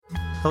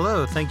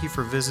Hello, thank you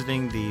for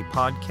visiting the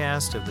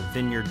podcast of the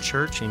Vineyard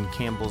Church in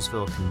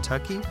Campbellsville,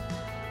 Kentucky.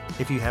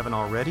 If you haven't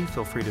already,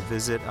 feel free to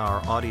visit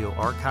our audio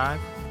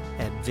archive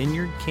at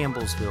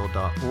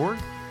vineyardcampbellsville.org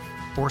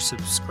or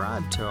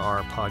subscribe to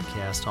our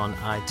podcast on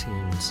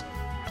iTunes.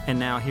 And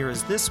now here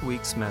is this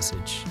week's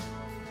message.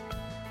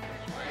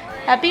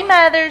 Happy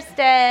Mother's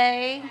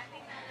Day.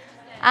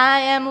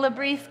 I am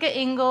Labriska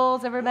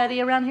Ingalls.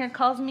 Everybody around here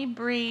calls me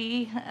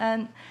Bree.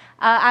 And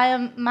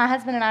my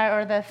husband and I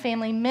are the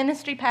family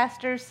ministry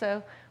pastors,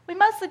 so we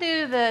mostly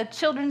do the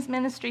children's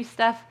ministry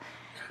stuff.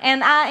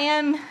 And I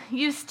am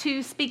used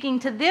to speaking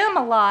to them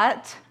a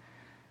lot,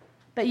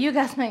 but you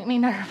guys make me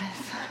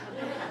nervous.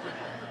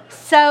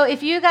 So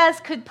if you guys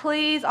could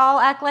please all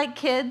act like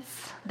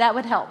kids, that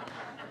would help.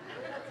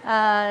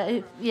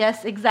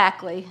 Yes,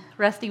 exactly.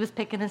 Rusty was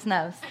picking his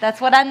nose. That's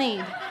what I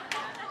need.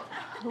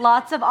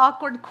 Lots of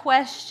awkward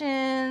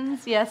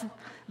questions. Yes,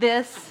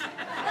 this.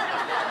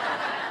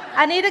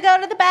 I need to go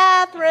to the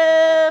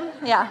bathroom.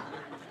 Yeah.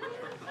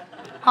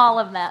 All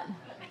of that.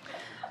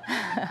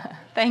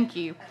 Thank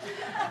you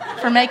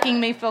for making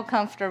me feel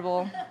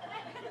comfortable.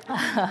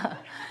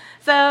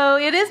 So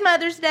it is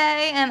Mother's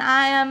Day, and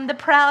I am the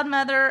proud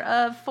mother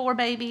of 4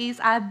 babies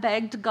I've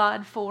begged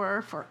God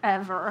for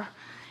forever.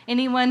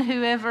 Anyone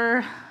who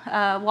ever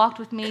walked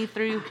with me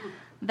through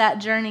that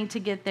journey to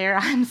get there,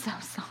 I'm so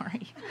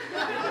sorry.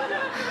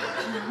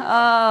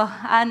 Oh,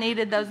 I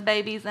needed those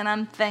babies, and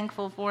I'm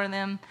thankful for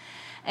them.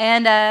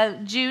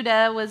 And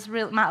Judah was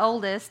my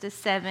oldest, is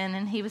 7,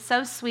 and he was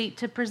so sweet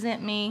to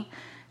present me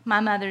my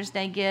Mother's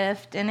Day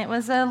gift. And it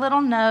was a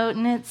little note,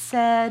 and it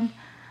said,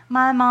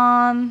 "My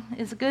mom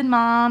is a good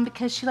mom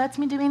because she lets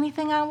me do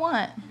anything I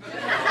want."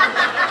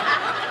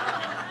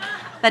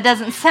 That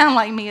doesn't sound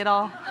like me at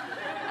all.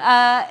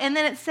 And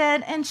then it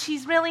said, "And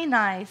she's really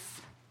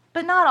nice,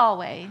 but not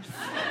always."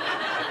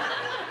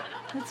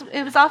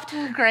 It was off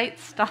to a great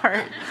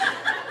start.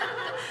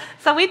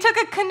 So we took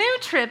a canoe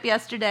trip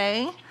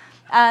yesterday.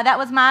 That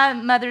was my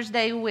Mother's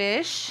Day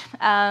wish.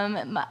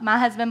 My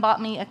husband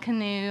bought me a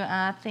canoe,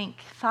 I think,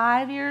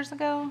 5 years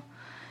ago.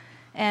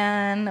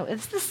 And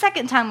it's the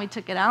second time we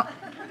took it out.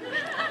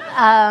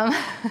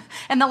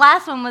 And the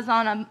last one was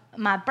on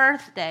my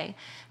birthday.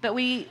 But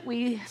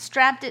we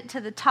strapped it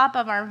to the top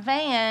of our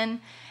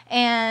van,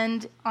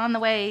 and on the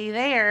way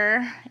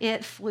there,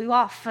 it flew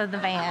off of the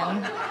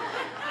van.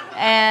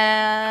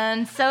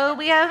 And so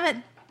we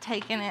haven't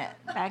taken it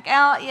back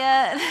out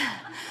yet.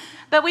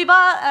 But we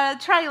bought a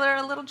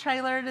little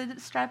trailer to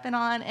strap it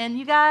on. And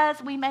you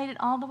guys, we made it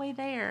all the way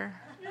there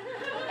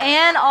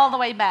and all the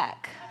way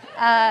back.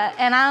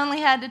 And I only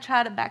had to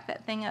try to back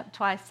that thing up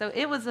twice. So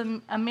it was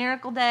a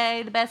miracle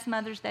day, the best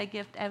Mother's Day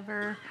gift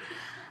ever.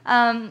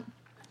 And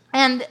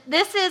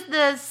this is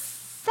the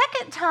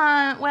second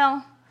time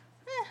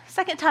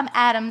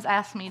Adams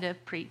asked me to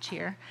preach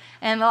here.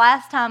 And the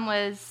last time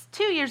was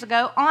 2 years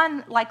ago,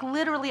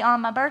 literally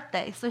on my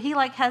birthday. So he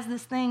has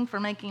this thing for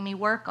making me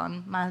work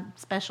on my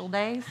special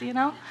days, you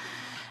know.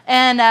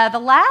 And the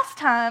last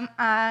time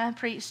I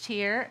preached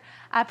here,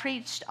 I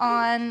preached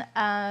on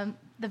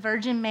the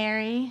Virgin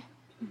Mary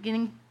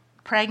getting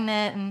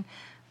pregnant and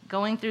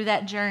going through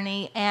that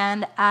journey.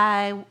 And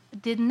I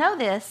didn't know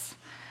this,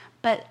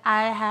 but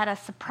I had a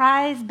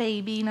surprise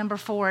baby, number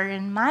 4,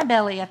 in my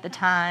belly at the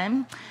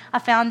time. I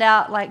found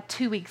out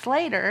 2 weeks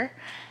later.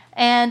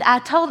 And I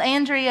told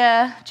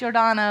Andrea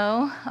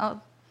Giordano,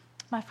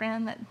 my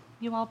friend that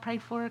you all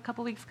prayed for a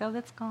couple weeks ago,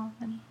 that's gone,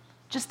 and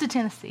just to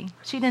Tennessee.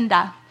 She didn't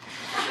die.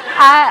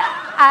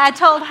 I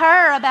told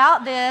her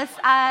about this.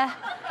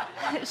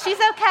 She's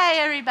okay,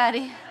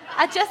 everybody.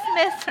 I just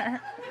miss her.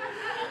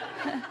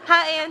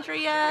 Hi,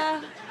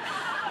 Andrea.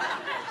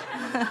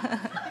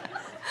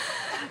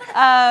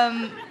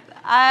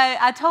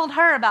 I told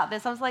her about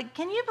this. I was like,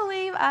 "Can you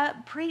believe I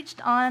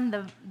preached on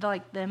the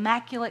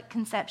Immaculate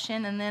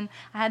Conception, and then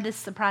I had this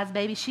surprise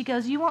baby?" She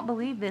goes, "You won't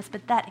believe this,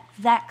 but that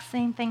exact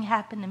same thing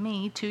happened to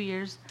me 2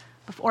 years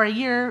before,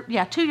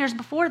 2 years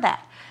before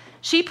that."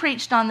 She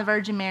preached on the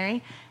Virgin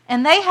Mary,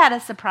 and they had a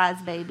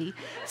surprise baby.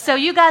 So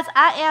you guys,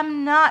 I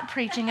am not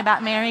preaching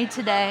about Mary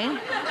today.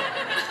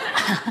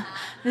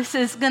 This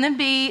is going to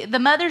be, the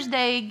Mother's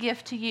Day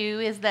gift to you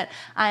is that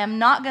I am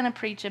not going to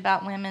preach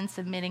about women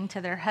submitting to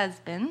their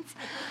husbands.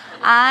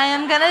 But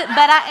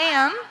I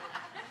am.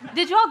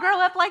 Did you all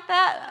grow up like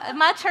that? At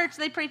my church,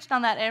 they preached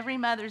on that every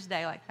Mother's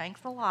Day,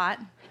 thanks a lot.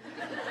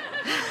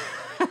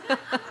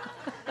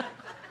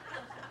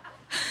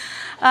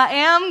 I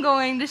am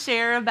going to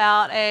share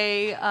about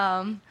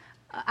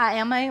I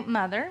am a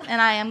mother, and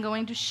I am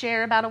going to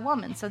share about a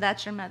woman, so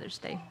that's your Mother's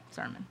Day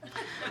sermon.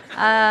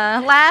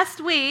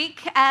 Last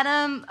week,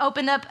 Adam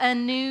opened up a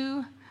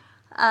new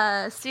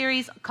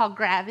series called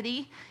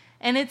Gravity,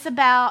 and it's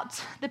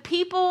about the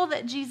people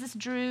that Jesus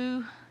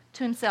drew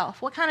to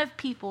himself. What kind of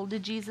people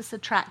did Jesus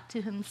attract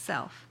to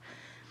himself?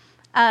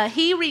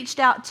 He reached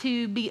out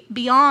to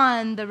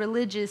beyond the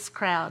religious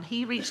crowd.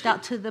 He reached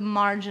out to the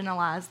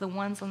marginalized, the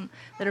ones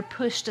that are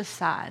pushed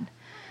aside,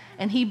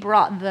 and he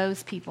brought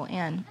those people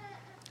in.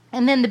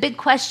 And then the big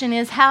question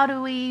is, how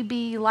do we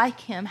be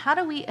like him? How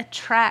do we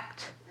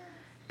attract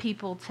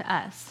people to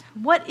us?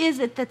 What is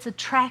it that's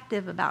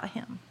attractive about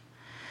him?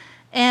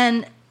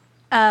 And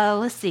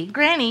let's see,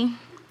 Granny,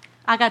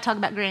 I got to talk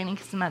about Granny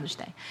because it's Mother's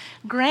Day.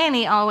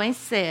 Granny always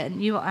said,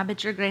 I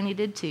bet your Granny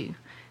did too,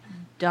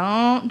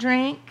 don't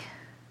drink,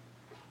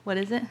 what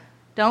is it?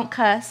 Don't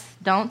cuss,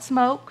 don't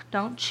smoke,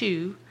 don't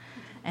chew,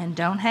 and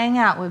don't hang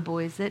out with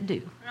boys that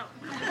do.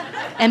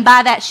 And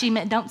by that she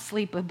meant don't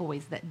sleep with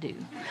boys that do.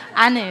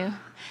 I knew.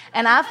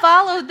 And I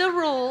followed the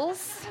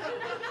rules.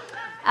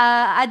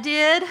 I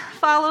did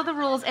follow the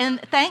rules,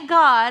 and thank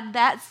God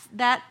that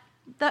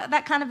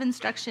kind of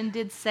instruction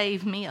did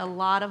save me a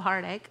lot of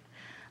heartache,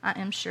 I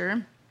am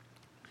sure.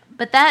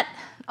 But that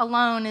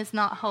alone is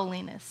not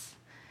holiness.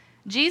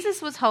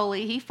 Jesus was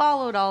holy. He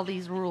followed all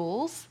these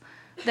rules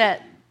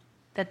that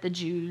the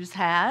Jews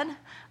had,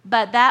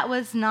 but that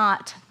was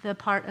not the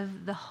part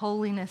of the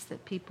holiness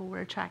that people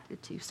were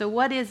attracted to. So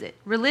what is it?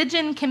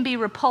 Religion can be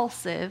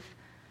repulsive,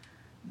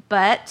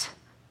 but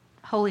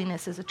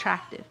holiness is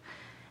attractive.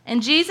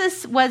 And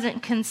Jesus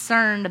wasn't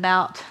concerned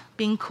about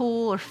being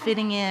cool or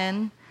fitting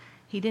in.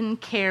 He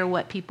didn't care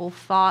what people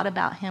thought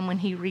about him when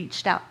he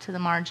reached out to the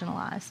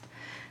marginalized.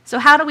 So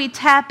how do we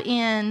tap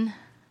in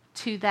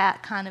to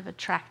that kind of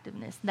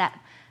attractiveness, that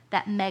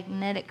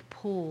magnetic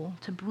pull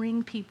to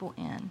bring people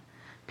in,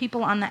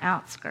 people on the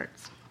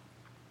outskirts?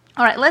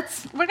 All right,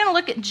 we're going to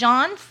look at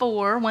John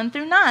 4, 1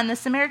 through 9, the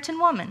Samaritan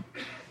woman.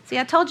 See,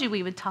 I told you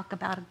we would talk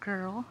about a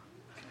girl.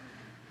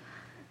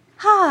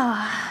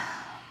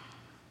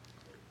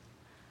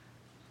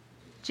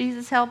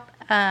 Jesus, help.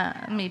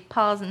 Let me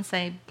pause and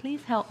say,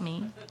 please help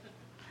me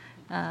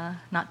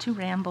not to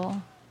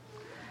ramble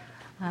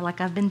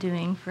like I've been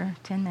doing for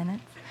 10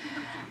 minutes.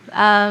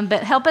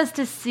 But help us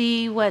to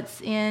see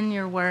what's in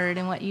your word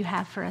and what you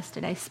have for us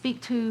today.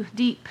 Speak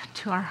deep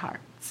to our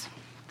hearts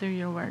through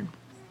your word.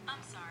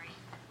 I'm sorry,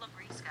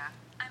 Labriska.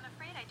 I'm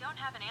afraid I don't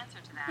have an answer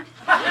to that.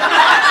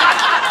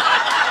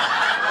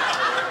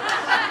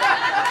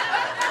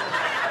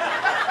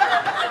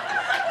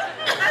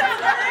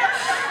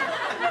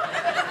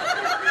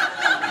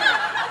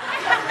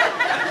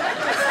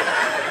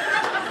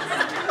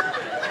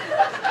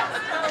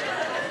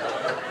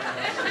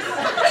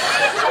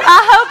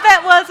 I hope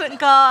that wasn't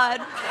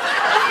God.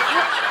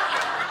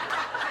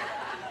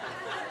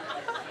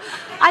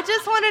 I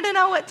just wanted to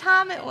know what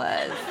time it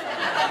was.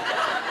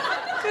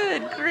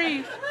 Good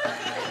grief.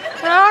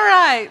 All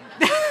right.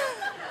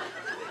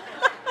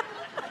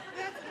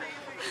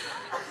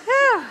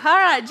 All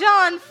right,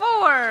 John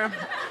 4,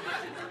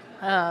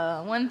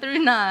 1 through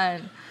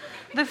 9.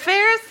 The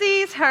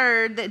Pharisees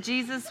heard that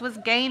Jesus was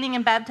gaining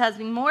and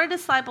baptizing more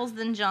disciples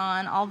than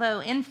John,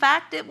 although in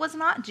fact it was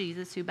not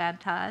Jesus who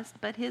baptized,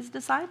 but his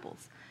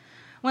disciples.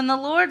 When the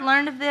Lord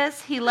learned of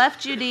this, he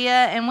left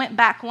Judea and went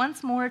back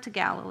once more to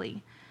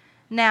Galilee.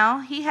 Now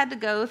he had to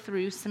go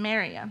through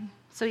Samaria.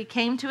 So he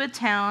came to a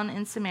town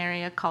in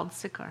Samaria called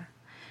Sychar,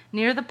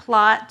 near the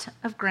plot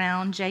of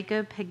ground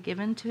Jacob had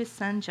given to his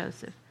son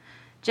Joseph.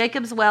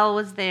 Jacob's well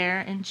was there,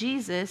 and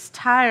Jesus,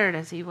 tired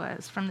as he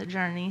was from the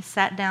journey,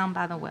 sat down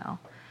by the well.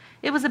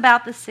 It was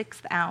about the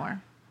 6th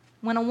hour.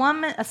 When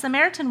a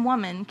Samaritan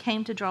woman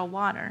came to draw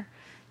water,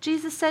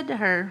 Jesus said to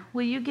her,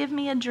 "Will you give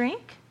me a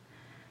drink?"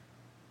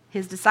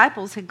 His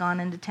disciples had gone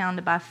into town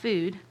to buy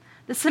food.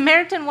 The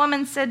Samaritan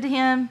woman said to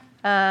him,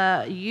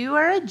 "You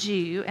are a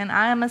Jew, and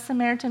I am a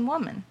Samaritan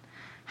woman.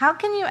 How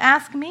can you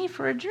ask me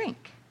for a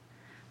drink?"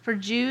 For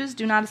Jews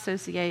do not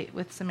associate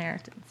with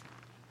Samaritans.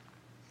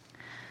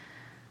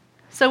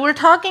 So we're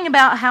talking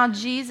about how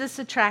Jesus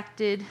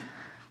attracted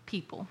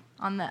people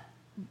on the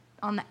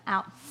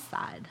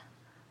outside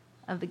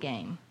of the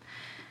game.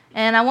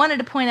 And I wanted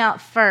to point out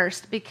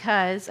first,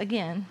 because,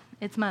 again,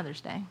 it's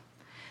Mother's Day,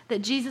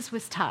 that Jesus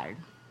was tired.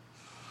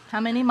 How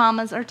many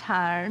mamas are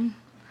tired?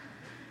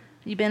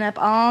 You've been up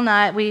all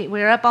night.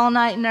 We're up all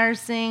night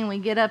nursing. We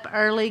get up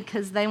early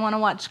because they want to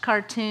watch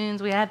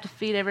cartoons. We have to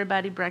feed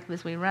everybody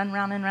breakfast. We run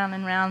round and round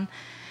and round.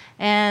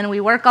 And we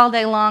work all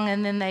day long,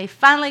 and then they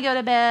finally go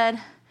to bed.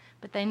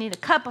 But they need a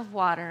cup of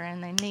water,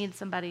 and they need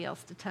somebody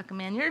else to tuck them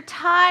in. You're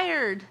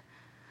tired.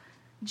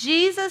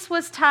 Jesus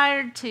was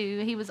tired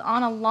too. He was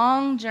on a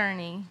long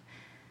journey,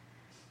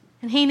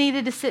 and he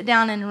needed to sit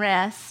down and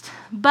rest.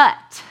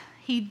 But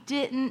he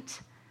didn't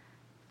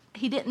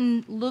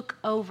look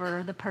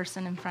over the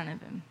person in front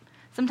of him.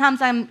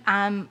 Sometimes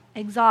I'm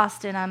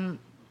exhausted. I'm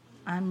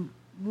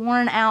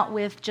worn out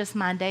with just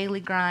my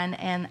daily grind,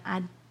 and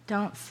I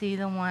don't see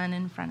the one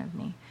in front of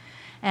me.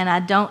 And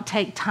I don't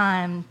take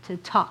time to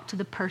talk to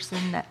the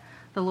person that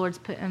the Lord's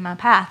put in my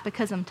path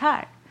because I'm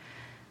tired.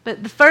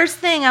 But the first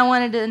thing I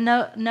wanted to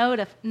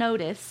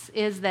notice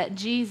is that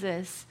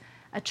Jesus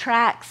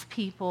attracts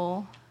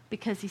people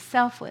because he's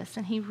selfless,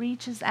 and he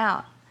reaches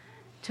out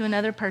to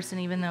another person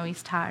even though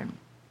he's tired.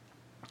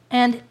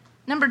 And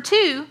number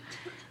 2,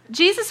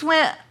 Jesus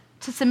went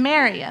to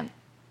Samaria,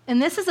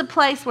 and this is a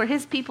place where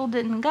his people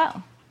didn't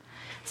go.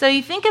 So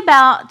you think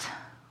about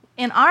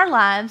in our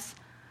lives,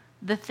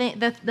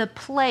 the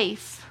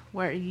place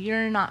where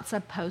you're not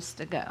supposed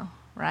to go,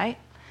 right?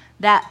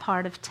 That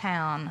part of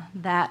town,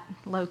 that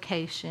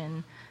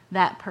location,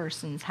 that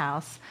person's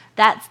house.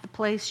 That's the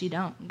place you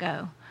don't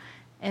go.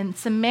 And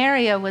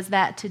Samaria was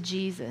that to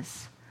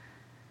Jesus.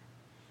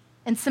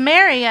 And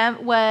Samaria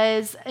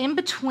was in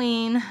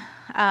between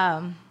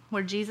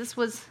where Jesus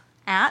was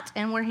at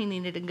and where he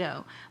needed to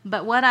go.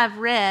 But what I've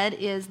read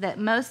is that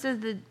most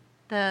of the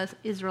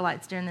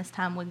Israelites during this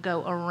time would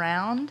go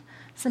around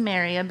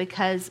Samaria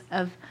because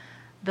of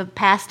the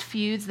past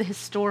feuds, the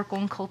historical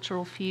and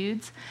cultural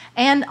feuds,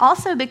 and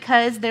also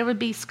because there would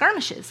be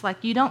skirmishes.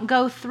 Like, you don't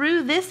go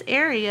through this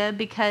area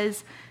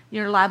because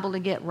you're liable to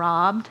get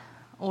robbed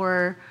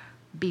or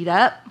beat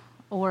up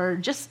or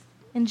just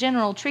in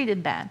general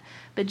treated bad.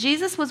 But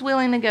Jesus was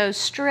willing to go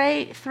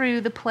straight through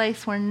the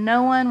place where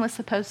no one was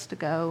supposed to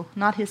go,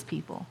 not his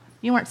people.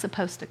 You weren't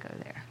supposed to go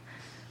there.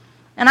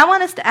 And I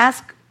want us to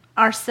ask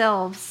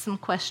ourselves some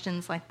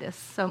questions like this.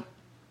 So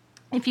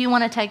if you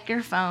want to take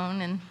your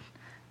phone and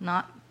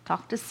not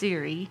talk to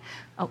Siri.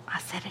 Oh, I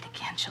said it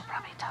again. She'll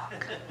probably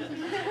talk.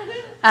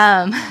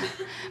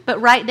 But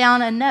write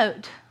down a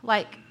note,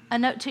 like a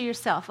note to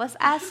yourself. Let's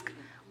ask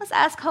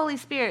Holy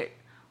Spirit,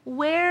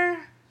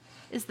 where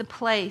is the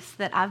place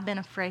that I've been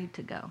afraid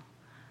to go?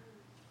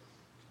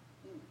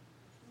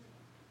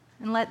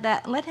 And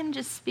let him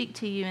just speak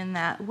to you in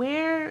that.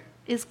 Where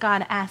is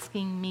God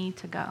asking me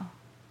to go?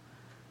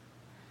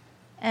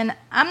 And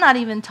I'm not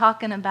even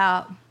talking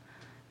about,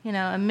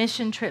 a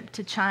mission trip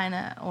to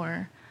China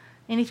or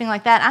anything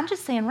like that. I'm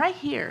just saying right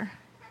here,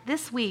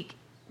 this week,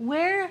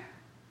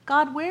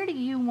 God, where do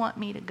you want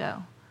me to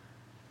go?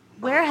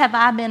 Where have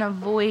I been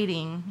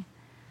avoiding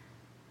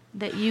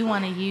that you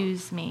want to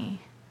use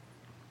me?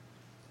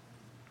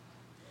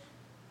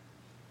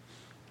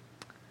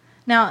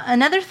 Now,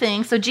 another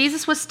thing, so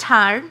Jesus was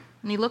tired,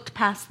 and he looked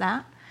past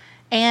that,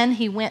 and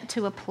he went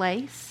to a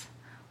place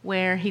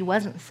where he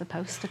wasn't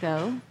supposed to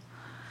go.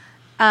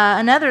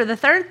 The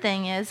third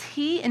thing is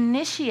he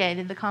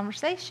initiated the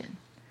conversation.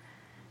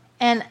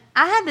 And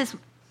I had this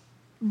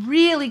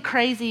really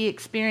crazy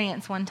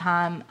experience one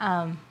time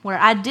where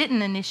I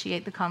didn't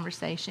initiate the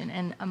conversation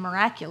and a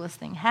miraculous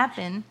thing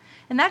happened.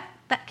 And that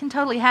can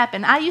totally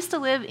happen. I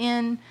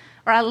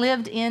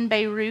lived in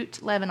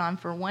Beirut, Lebanon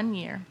for 1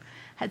 year.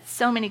 Had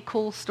so many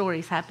cool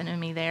stories happen to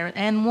me there.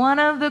 And one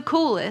of the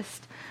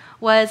coolest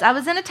was I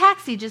was in a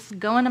taxi just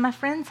going to my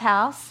friend's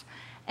house,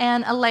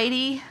 and a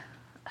lady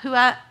who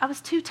I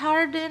was too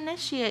tired to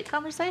initiate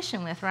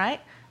conversation with,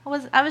 right?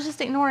 I was just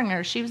ignoring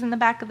her. She was in the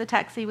back of the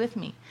taxi with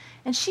me.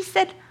 And she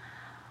said,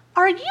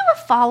 "Are you a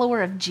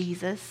follower of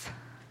Jesus?"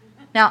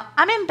 Now,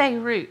 I'm in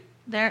Beirut.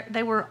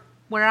 They were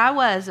where I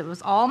was. It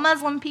was all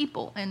Muslim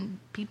people, and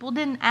people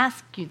didn't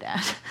ask you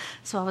that.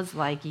 So I was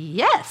like,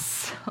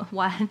 "Yes."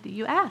 "Why do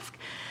you ask?"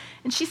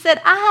 And she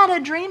said, "I had a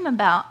dream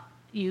about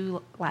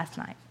you last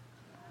night."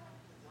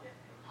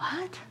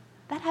 What?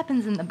 That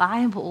happens in the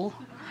Bible.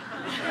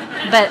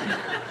 But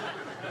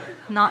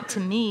not to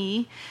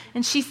me.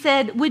 And she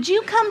said, "Would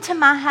you come to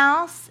my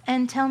house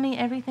and tell me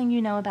everything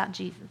you know about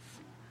Jesus?"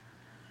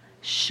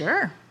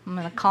 Sure. I'm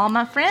going to call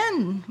my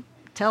friend,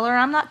 tell her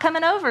I'm not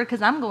coming over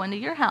because I'm going to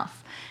your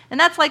house. And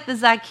that's like the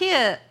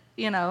Zacchaeus,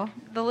 the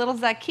little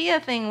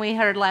Zacchaeus thing we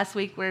heard last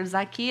week where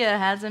Zacchaeus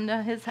has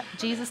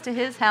Jesus to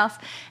his house.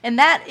 And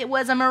it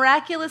was a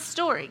miraculous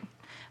story.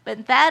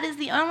 But that is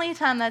the only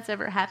time that's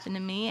ever happened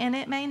to me, and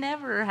it may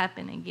never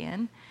happen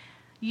again.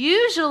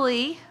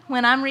 Usually,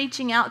 when I'm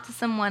reaching out to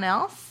someone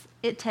else,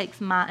 it takes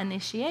my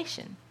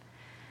initiation.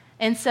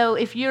 And so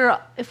if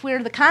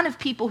we're the kind of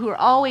people who are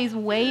always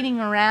waiting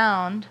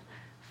around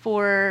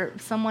for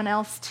someone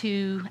else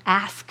to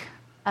ask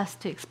us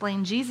to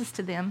explain Jesus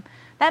to them,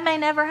 that may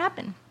never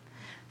happen.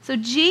 So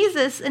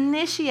Jesus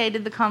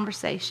initiated the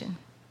conversation.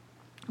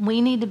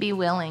 We need to be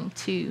willing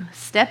to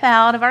step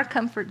out of our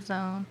comfort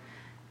zone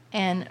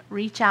and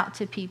reach out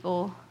to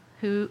people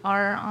who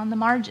are on the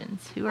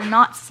margins, who are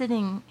not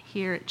sitting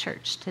here at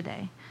church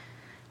today.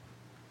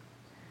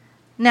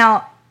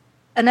 Now,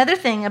 another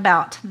thing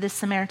about this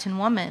Samaritan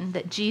woman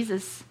that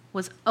Jesus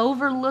was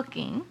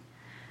overlooking,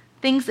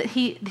 things that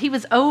he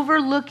was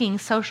overlooking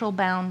social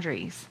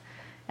boundaries.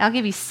 I'll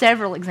give you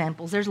several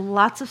examples. There's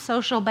lots of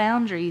social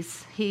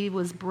boundaries he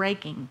was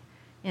breaking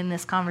in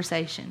this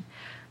conversation.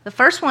 The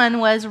first one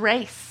was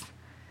race.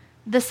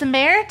 The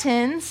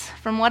Samaritans,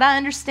 from what I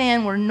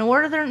understand, were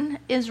northern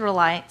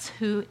Israelites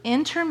who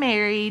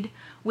intermarried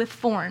with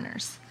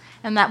foreigners.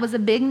 And that was a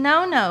big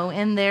no-no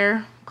in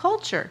their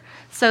culture.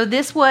 So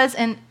this was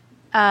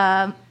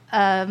a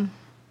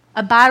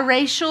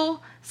biracial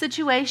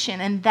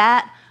situation, and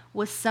that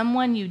was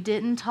someone you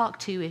didn't talk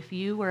to if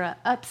you were an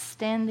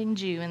upstanding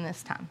Jew in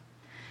this time.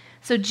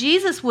 So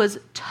Jesus was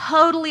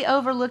totally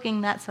overlooking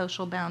that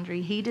social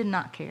boundary. He did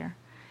not care.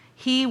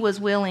 He was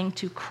willing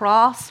to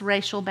cross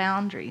racial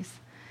boundaries.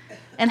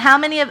 And how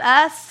many of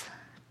us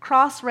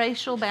cross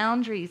racial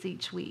boundaries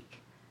each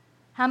week?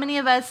 How many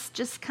of us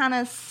just kind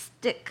of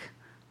stick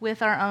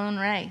with our own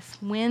race?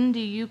 When do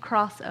you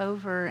cross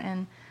over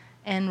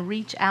and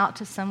reach out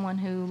to someone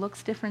who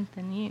looks different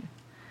than you?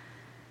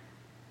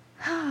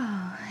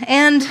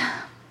 And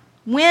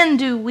When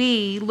do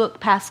we look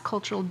past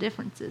cultural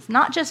differences?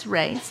 Not just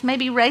race.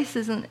 Maybe race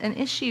isn't an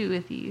issue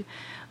with you,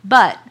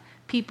 but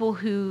people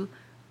who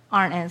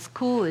aren't as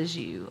cool as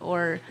you,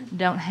 or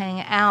don't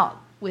hang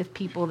out with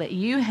people that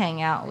you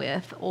hang out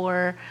with,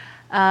 or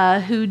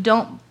who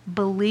don't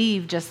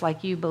believe just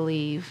like you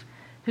believe,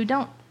 who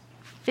don't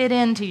fit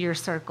into your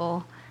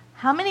circle.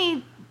 How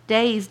many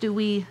days do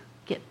we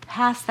get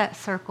past that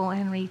circle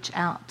and reach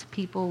out to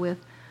people with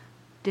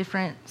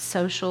different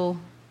social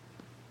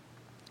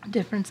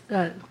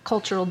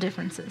cultural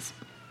differences?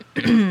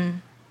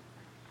 The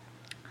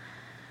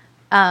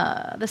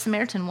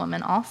Samaritan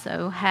woman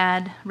also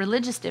had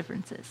religious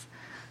differences,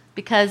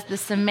 because the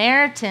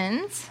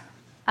Samaritans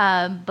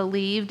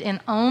believed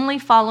in only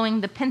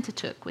following the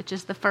Pentateuch, which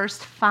is the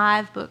first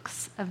 5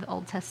 books of the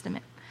Old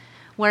Testament,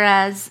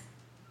 whereas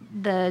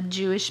the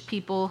Jewish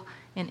people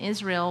in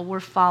Israel were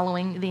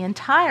following the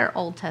entire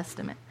Old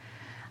Testament.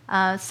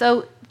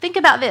 So think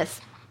about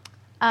this.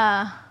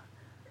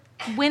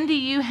 When do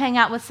you hang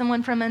out with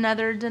someone from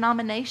another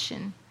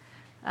denomination?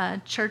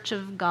 Church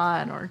of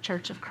God or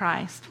Church of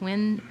Christ?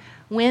 When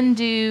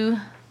do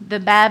the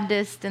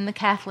Baptists and the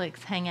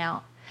Catholics hang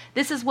out?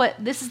 This is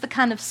the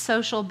kind of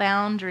social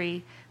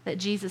boundary that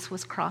Jesus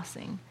was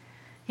crossing.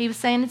 He was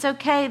saying, it's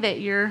okay that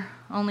you're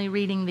only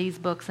reading these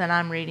books and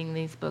I'm reading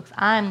these books.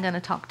 I'm going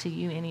to talk to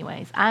you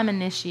anyways. I'm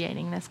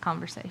initiating this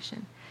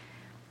conversation.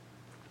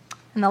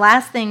 And the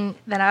last thing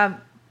that I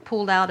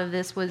pulled out of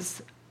this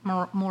was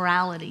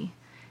morality.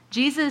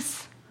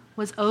 Jesus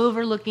was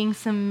overlooking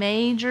some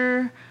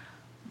major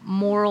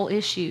moral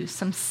issues,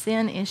 some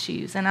sin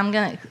issues, and I'm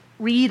going to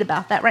read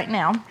about that right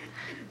now.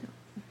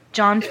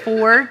 John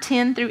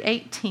 4:10 through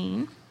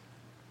 18.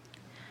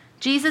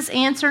 Jesus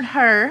answered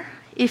her,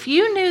 "If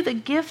you knew the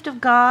gift of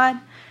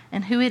God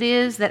and who it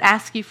is that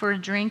asks you for a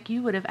drink,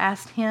 you would have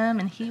asked him,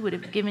 and he would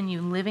have given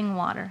you living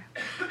water."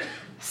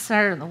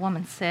 "Sir," the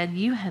woman said,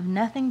 "you have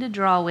nothing to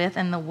draw with,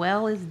 and the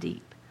well is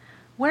deep.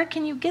 Where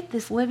can you get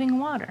this living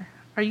water?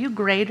 Are you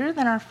greater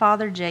than our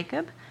father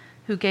Jacob,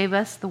 who gave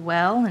us the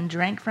well and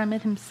drank from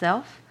it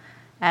himself,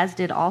 as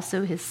did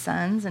also his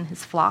sons and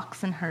his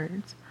flocks and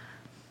herds?"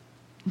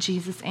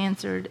 Jesus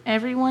answered,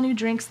 "Everyone who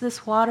drinks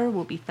this water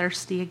will be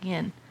thirsty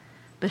again,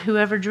 but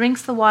whoever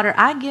drinks the water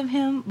I give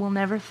him will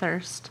never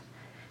thirst.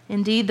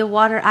 Indeed, the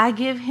water I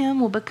give him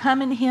will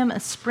become in him a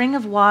spring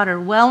of water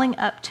welling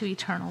up to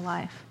eternal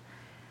life."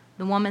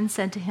 The woman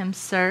said to him,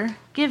 "Sir,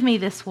 give me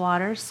this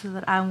water so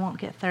that I won't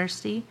get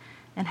thirsty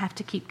and have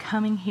to keep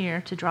coming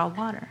here to draw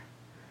water."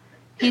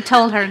 He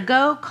told her,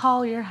 "Go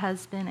call your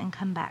husband and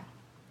come back."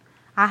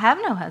 "I have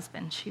no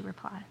husband," she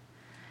replied.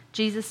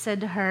 Jesus said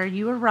to her,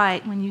 "You are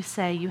right when you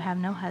say you have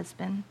no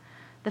husband.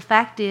 The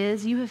fact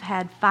is, you have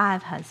had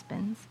 5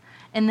 husbands,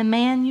 and the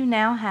man you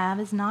now have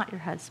is not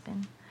your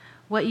husband.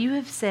 What you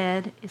have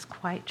said is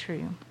quite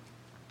true."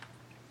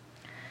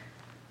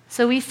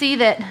 So we see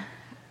that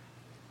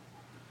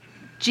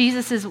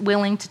Jesus is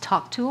willing to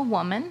talk to a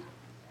woman,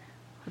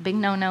 a big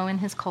no-no in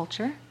his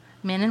culture.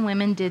 Men and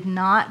women did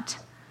not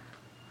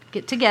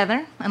get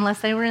together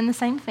unless they were in the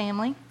same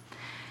family.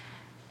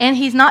 And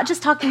he's not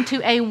just talking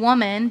to a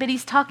woman, but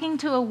he's talking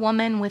to a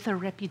woman with a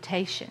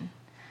reputation.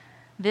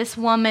 This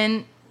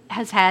woman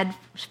has had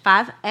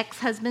 5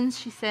 ex-husbands,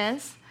 she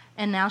says,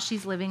 and now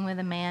she's living with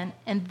a man.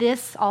 And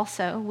this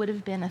also would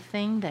have been a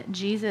thing that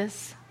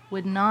Jesus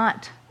would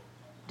not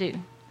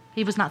do.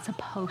 He was not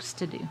supposed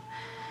to do.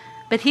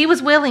 But he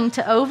was willing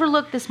to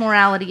overlook this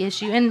morality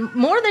issue. And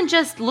more than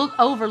just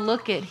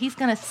overlook it, he's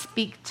going to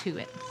speak to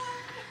it.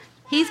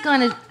 He's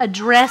going to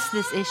address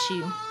this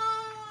issue.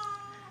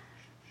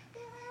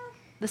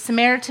 The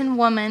Samaritan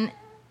woman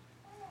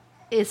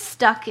is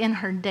stuck in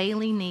her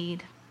daily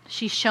need.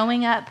 She's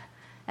showing up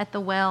at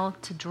the well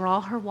to draw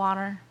her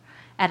water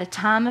at a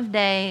time of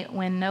day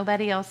when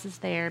nobody else is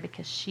there,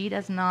 because she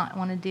does not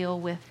want to deal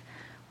with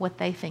what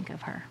they think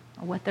of her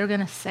or what they're going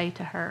to say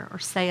to her or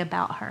say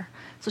about her.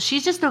 So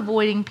she's just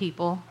avoiding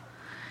people.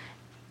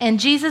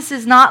 And Jesus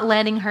is not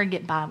letting her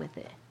get by with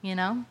it, you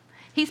know?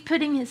 He's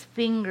putting his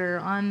finger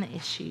on the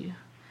issue.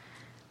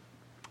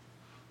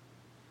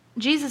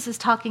 Jesus is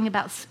talking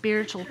about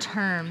spiritual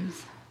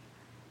terms,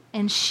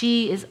 and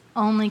she is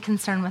only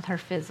concerned with her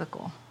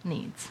physical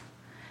needs.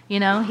 You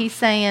know, he's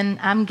saying,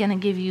 "I'm going to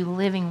give you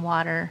living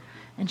water,"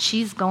 and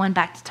she's going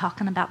back to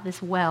talking about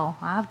this well.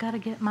 "I've got to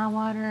get my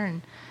water,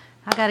 and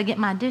I've got to get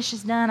my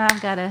dishes done.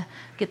 I've got to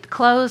get the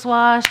clothes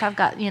washed. I've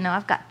got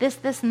this,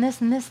 and this,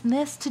 and this, and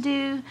this to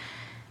do."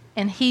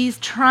 And he's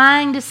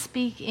trying to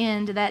speak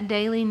into that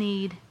daily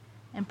need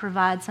and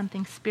provide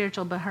something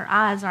spiritual, but her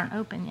eyes aren't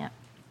open yet.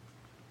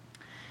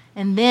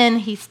 And then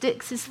he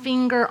sticks his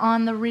finger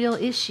on the real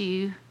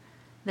issue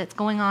that's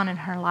going on in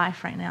her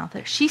life right now.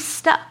 That she's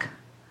stuck.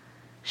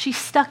 She's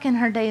stuck in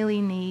her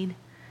daily need.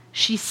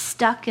 She's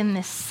stuck in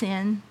this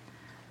sin,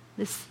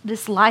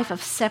 this life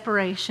of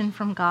separation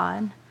from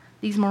God,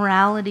 these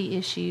morality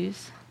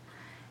issues.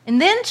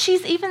 And then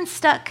she's even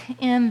stuck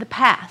in the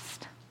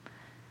past.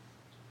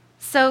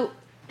 So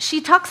she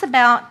talks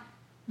about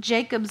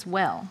Jacob's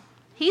well.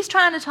 He's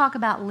trying to talk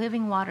about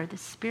living water,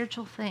 this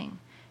spiritual thing.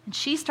 And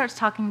she starts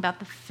talking about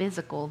the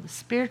physical, the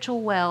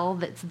spiritual well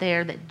that's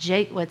there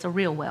it's a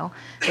real well,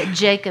 that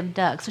Jacob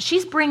dug. So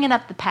she's bringing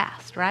up the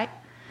past, right?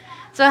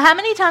 So how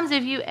many times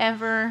have you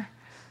ever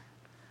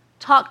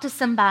talked to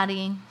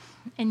somebody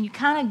and you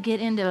kind of get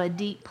into a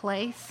deep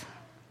place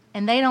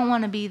and they don't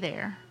want to be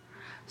there?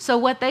 So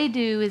what they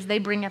do is they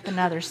bring up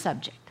another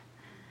subject.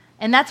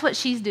 And that's what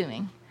she's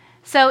doing.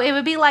 So it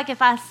would be like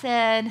if I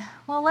said,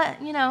 well,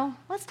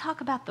 let's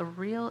talk about the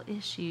real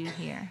issue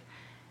here.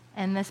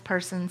 And this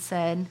person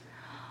said,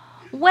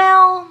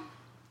 well,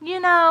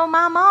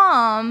 my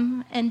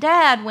mom and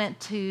dad went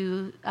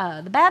to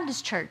the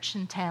Baptist church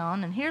in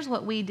town, and here's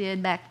what we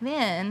did back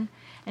then.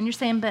 And you're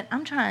saying, but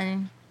I'm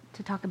trying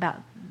to talk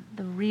about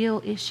the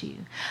real issue.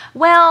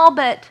 Well,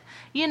 but,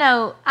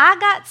 I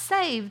got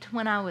saved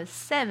when I was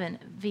 7,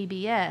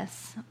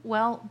 VBS.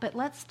 Well, but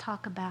let's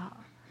talk about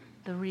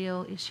the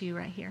real issue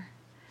right here.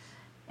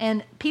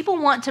 And people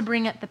want to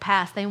bring up the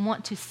past. They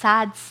want to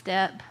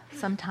sidestep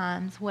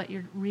sometimes what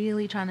you're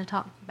really trying to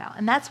talk about.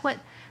 And that's what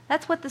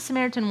the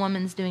Samaritan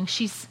woman's doing.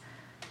 She's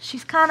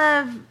kind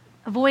of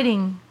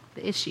avoiding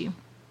the issue.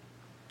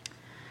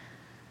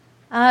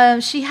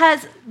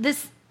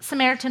 This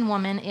Samaritan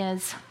woman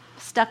is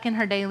stuck in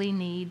her daily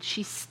need.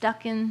 She's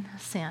stuck in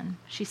sin.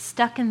 She's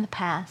stuck in the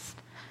past.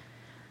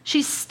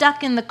 She's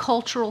stuck in the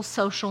cultural,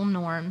 social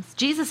norms.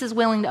 Jesus is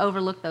willing to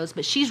overlook those,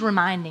 but she's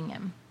reminding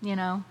him,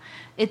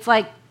 It's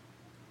like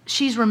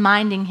she's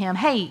reminding him,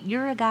 hey,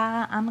 you're a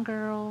guy, I'm a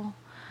girl.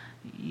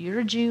 You're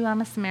a Jew, I'm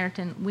a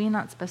Samaritan. We're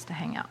not supposed to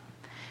hang out.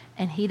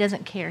 And he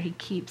doesn't care. He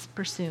keeps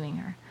pursuing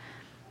her.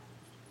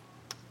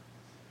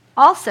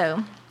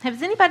 Also,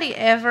 has anybody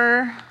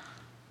ever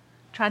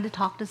tried to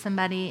talk to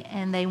somebody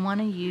and they want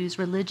to use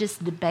religious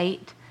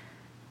debate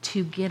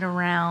to get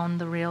around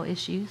the real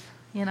issues?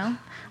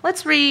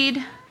 Let's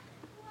read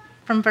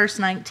from verse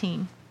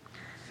 19.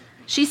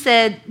 She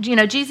said,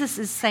 Jesus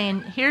is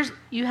saying,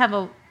 you've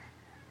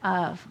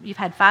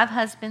had 5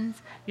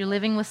 husbands, you're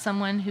living with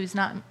someone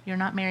you're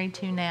not married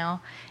to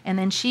now. And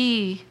then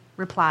she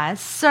replies,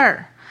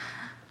 Sir,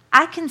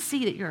 I can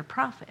see that you're a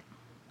prophet.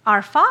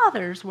 Our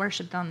fathers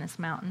worshipped on this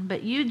mountain,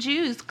 but you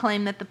Jews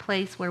claim that the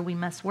place where we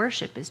must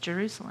worship is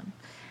Jerusalem.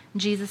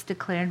 Jesus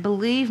declared,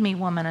 Believe me,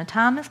 woman, a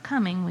time is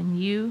coming when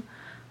you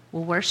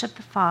will worship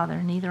the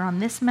Father, neither on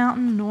this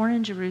mountain nor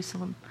in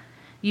Jerusalem.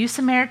 You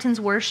Samaritans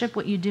worship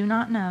what you do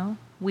not know.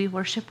 We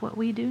worship what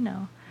we do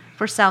know.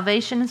 For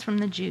salvation is from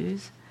the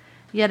Jews.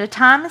 Yet a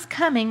time is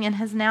coming and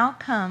has now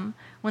come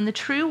when the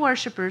true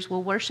worshipers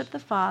will worship the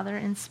Father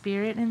in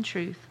spirit and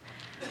truth.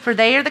 For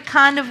they are the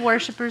kind of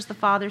worshipers the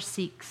Father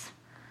seeks.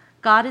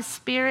 God is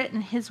spirit,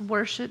 and his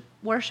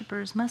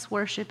worshipers must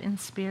worship in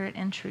spirit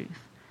and truth.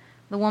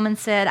 The woman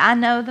said, I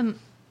know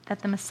that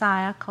the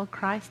Messiah, called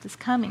Christ, is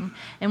coming.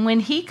 And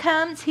when he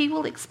comes, he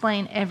will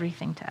explain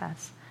everything to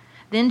us.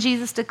 Then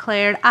Jesus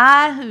declared,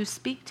 I who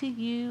speak to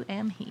you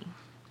am he.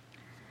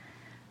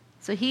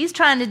 So he's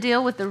trying to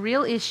deal with the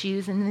real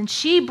issues, and then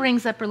she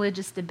brings up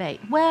religious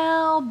debate.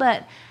 Well,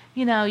 but,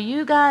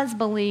 you guys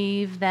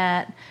believe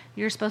that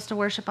you're supposed to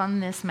worship on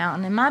this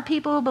mountain, and my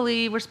people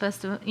believe we're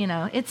supposed to,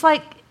 It's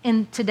like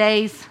in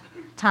today's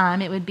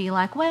time, it would be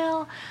like,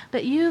 well,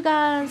 but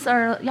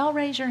y'all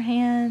raise your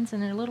hands,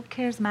 and they're a little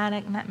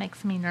charismatic, and that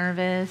makes me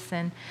nervous,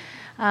 and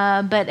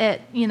but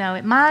at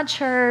my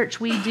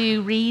church, we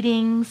do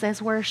readings as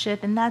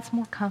worship, and that's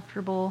more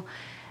comfortable.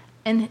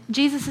 And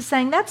Jesus is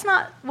saying, that's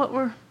not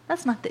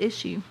the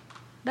issue.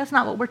 That's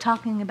not what we're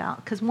talking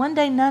about. Because one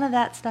day, none of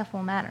that stuff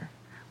will matter.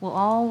 We'll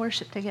all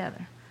worship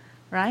together,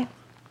 right?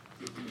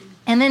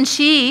 And then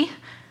she,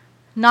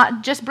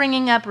 not just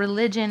bringing up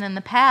religion in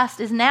the past,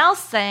 is now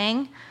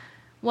saying,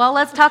 well,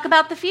 let's talk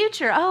about the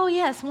future. Oh,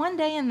 yes, one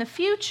day in the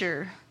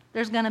future,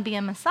 there's going to be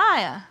a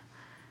Messiah.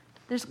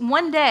 There's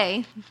one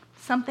day,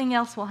 something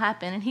else will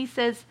happen. And he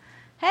says,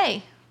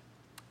 hey,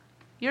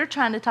 you're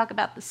trying to talk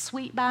about the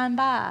sweet by and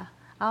by.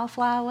 I'll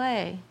fly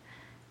away.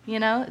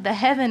 The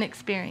heaven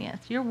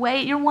experience. You're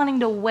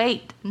wanting to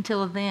wait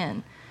until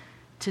then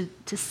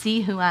to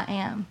see who I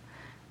am.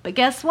 But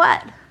guess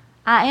what?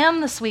 I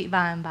am the sweet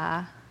by and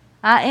by.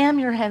 I am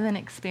your heaven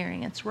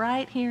experience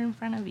right here in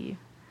front of you.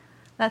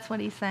 That's what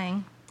he's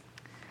saying.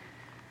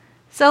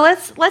 So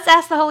let's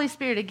ask the Holy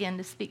Spirit again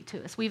to speak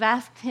to us. We've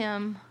asked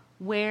him,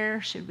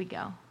 where should we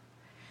go?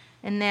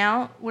 And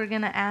now we're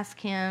going to ask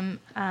him,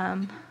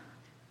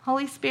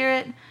 Holy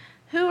Spirit,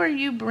 who are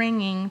you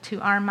bringing to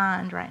our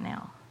mind right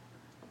now?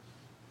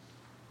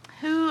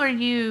 Who are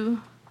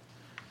you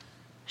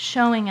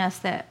showing us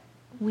that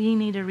we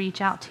need to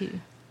reach out to?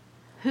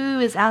 Who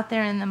is out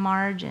there in the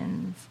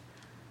margins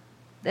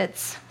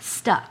that's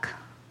stuck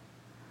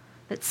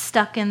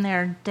in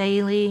their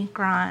daily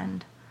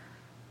grind,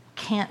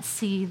 can't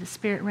see the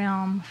spirit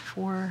realm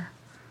for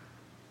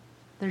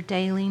their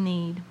daily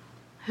need?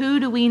 Who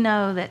do we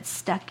know that's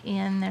stuck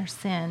in their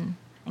sin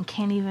and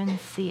can't even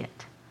see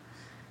it?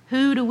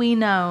 Who do we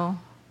know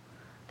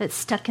that's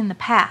stuck in the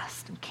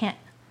past and can't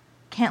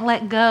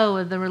let go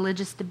of the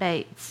religious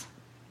debates?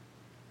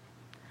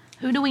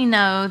 Who do we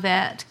know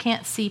that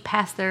can't see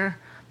past the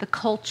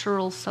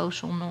cultural,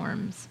 social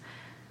norms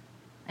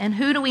And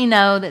who do we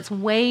know that's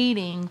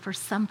waiting for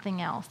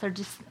something else? They're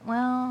just,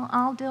 well,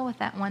 I'll deal with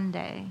that one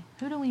day.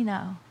 Who do we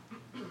know?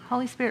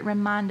 Holy Spirit,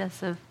 remind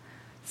us of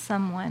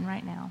someone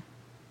right now.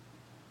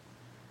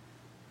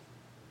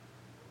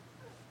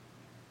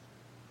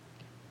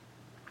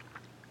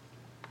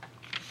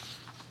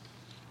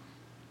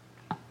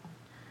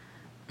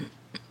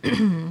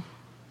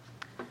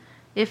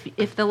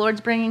 If the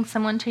Lord's bringing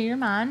someone to your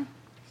mind,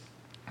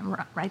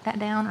 write that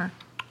down.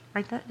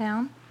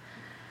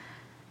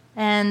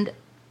 And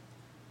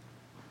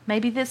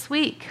maybe this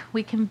week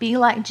we can be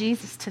like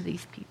Jesus to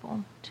these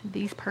people, to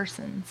these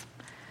persons.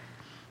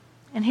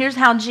 And here's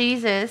how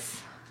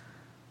Jesus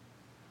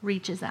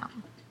reaches out.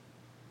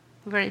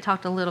 We've already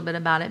talked a little bit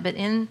about it, but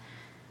in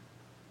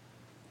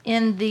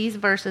these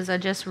verses I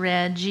just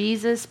read,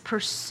 Jesus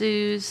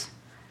pursues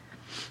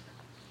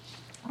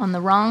on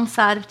the wrong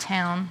side of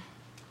town.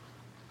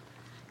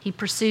 He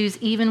pursues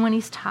even when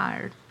he's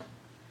tired.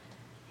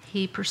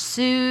 He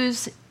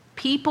pursues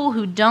people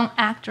who don't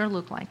act or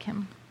look like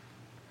him.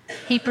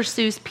 He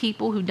pursues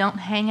people who don't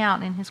hang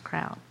out in his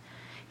crowd.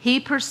 He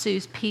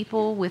pursues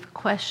people with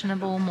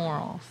questionable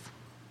morals.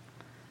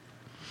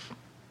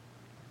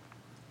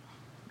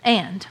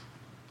 And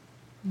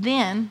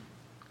then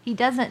he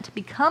doesn't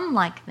become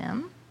like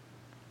them,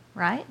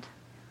 right?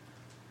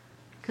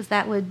 Because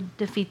that would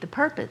defeat the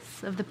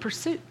purpose of the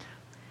pursuit.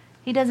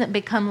 He doesn't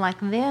become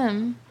like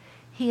them.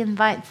 He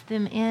invites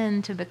them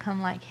in to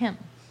become like him.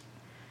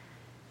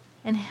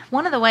 And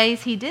one of the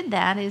ways he did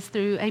that is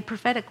through a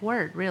prophetic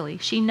word, really.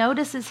 She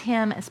notices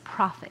him as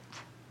prophet.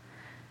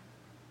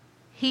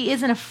 He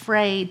isn't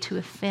afraid to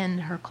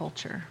offend her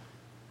culture.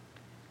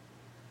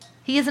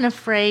 He isn't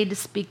afraid to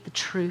speak the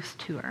truth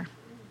to her.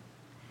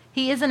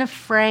 He isn't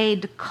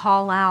afraid to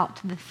call out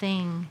the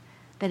thing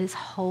that is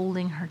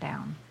holding her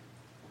down.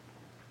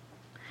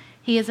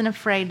 He isn't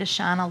afraid to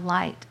shine a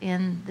light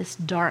in this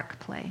dark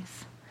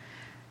place.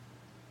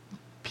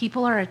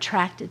 People are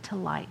attracted to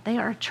light. They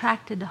are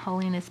attracted to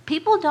holiness.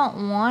 People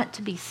don't want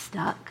to be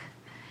stuck.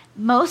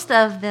 Most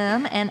of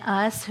them and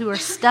us who are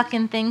stuck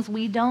in things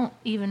we don't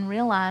even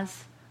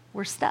realize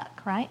we're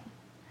stuck, right?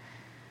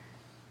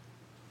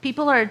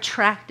 People are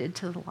attracted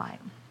to the light.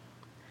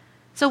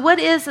 So what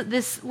is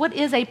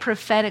a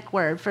prophetic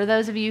word? For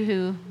those of you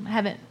who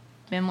haven't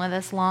been with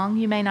us long,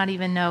 you may not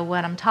even know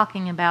what I'm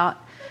talking about.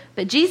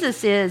 But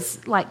Jesus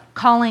is like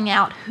calling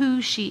out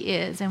who she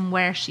is and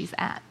where she's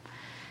at.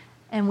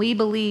 And we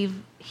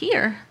believe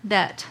here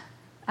that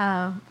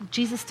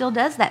Jesus still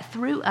does that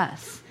through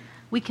us.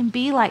 We can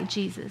be like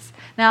Jesus.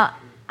 Now,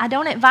 I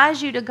don't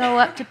advise you to go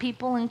up to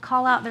people and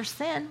call out their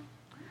sin.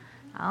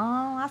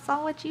 Oh, I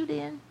saw what you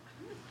did.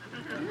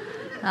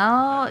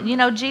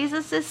 Oh,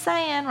 Jesus is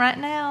saying right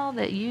now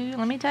that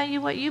let me tell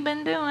you what you've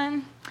been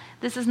doing.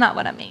 This is not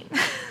what I mean.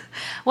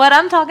 What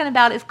I'm talking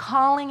about is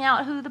calling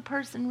out who the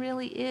person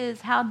really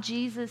is, how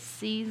Jesus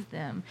sees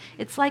them.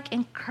 It's like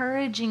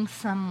encouraging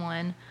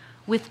someone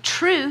with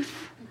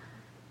truth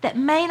that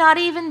may not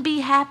even be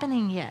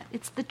happening yet.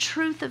 It's the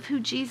truth of who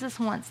Jesus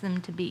wants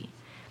them to be.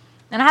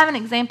 And I have an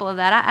example of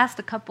that. I asked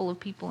a couple of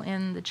people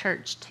in the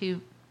church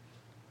to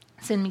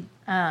send me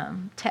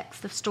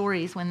text of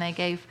stories when they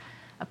gave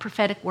a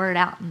prophetic word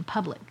out in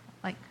public.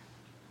 Like,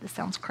 this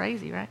sounds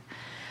crazy, right?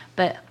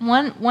 But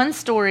one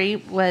story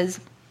was,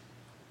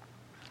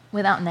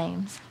 without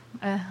names,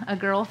 a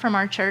girl from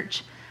our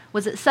church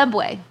was at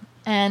Subway,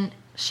 and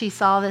she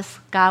saw this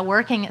guy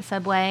working at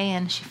Subway,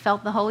 and she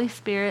felt the Holy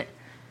Spirit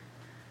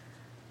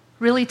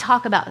really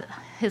talk about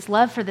his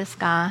love for this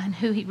guy and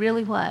who he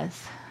really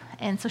was.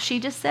 And so she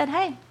just said,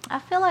 hey, I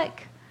feel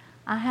like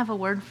I have a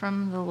word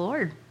from the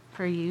Lord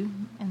for you,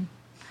 and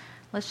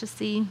let's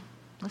see.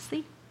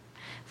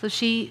 So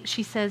she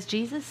says,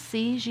 Jesus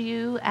sees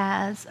you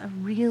as a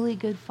really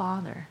good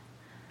father.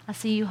 I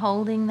see you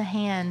holding the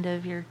hand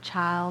of your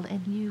child,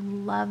 and you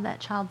love that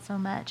child so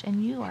much,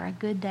 and you are a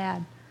good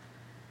dad.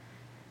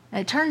 And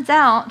it turns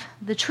out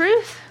the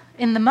truth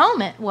in the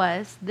moment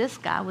was this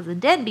guy was a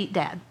deadbeat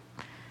dad.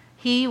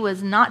 He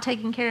was not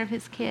taking care of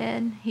his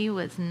kid. He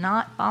was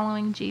not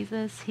following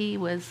Jesus. He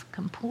was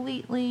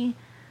completely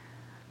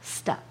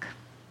stuck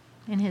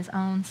in his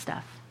own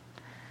stuff.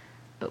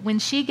 But when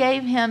she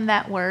gave him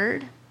that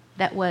word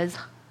that was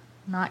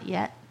not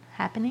yet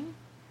happening,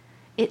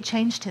 it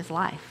changed his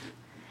life.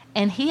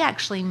 And he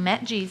actually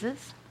met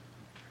Jesus.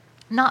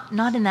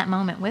 Not in that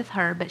moment with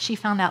her, but she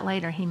found out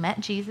later he met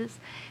Jesus.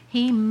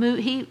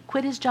 He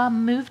quit his job,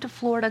 moved to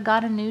Florida,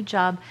 got a new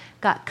job,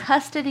 got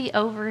custody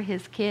over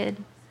his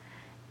kid,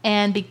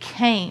 and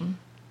became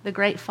the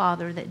great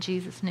father that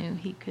Jesus knew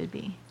he could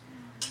be.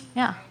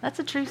 Yeah, that's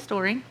a true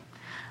story.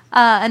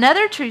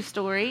 Another true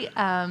story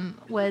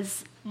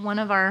was one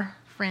of our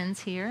friends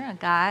here, a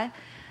guy.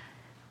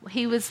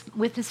 He was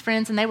with his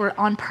friends, and they were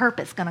on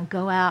purpose going to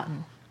go out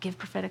and give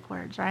prophetic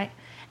words, right?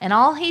 And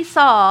all he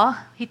saw,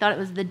 he thought it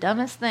was the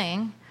dumbest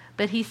thing,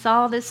 but he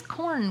saw this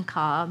corn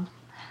cob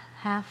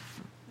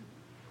half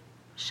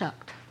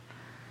shucked.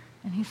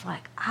 And he's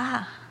like,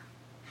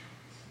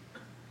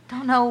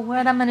 don't know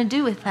what I'm going to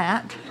do with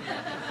that.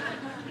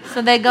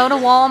 So they go to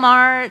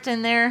Walmart,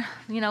 and they're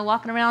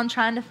walking around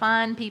trying to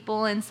find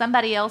people, and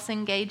somebody else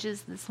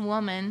engages this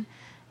woman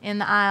in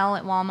the aisle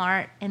at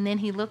Walmart, and then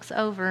he looks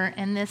over,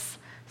 and this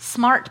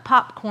Smart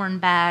popcorn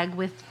bag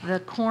with the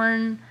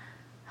corn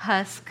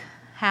husk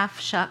half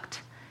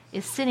shucked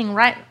is sitting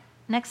right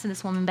next to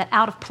this woman, but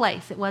out of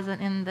place. It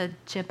wasn't in the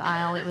chip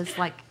aisle. It was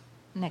like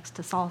next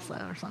to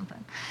salsa or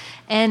something.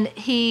 And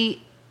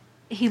he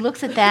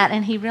looks at that,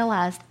 and he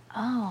realized,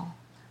 oh,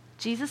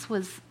 Jesus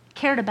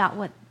cared about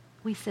what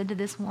we said to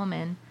this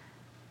woman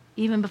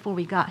even before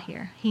we got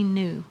here. He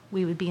knew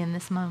we would be in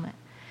this moment.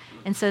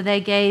 And so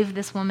they gave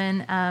this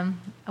woman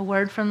a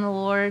word from the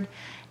Lord,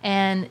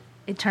 and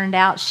it turned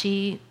out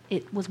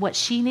it was what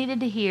she needed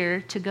to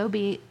hear to go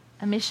be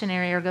a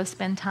missionary or go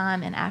spend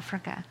time in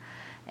Africa.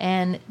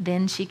 And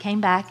then she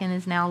came back and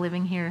is now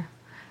living here,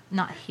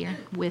 not here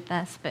with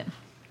us, but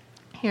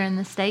here in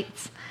the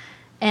States.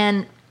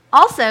 And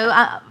also,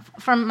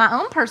 from my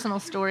own personal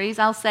stories,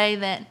 I'll say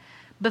that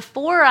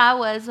before I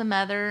was a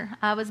mother,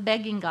 I was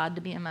begging God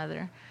to be a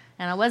mother.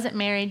 And I wasn't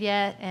married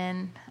yet,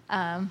 and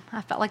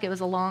I felt like it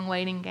was a long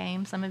waiting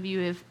game. Some of you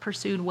have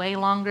pursued way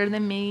longer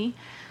than me.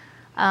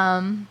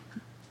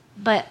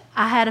 But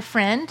I had a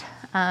friend,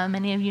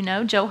 many of you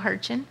know, Joe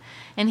Hurchin,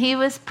 and he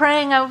was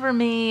praying over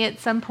me at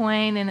some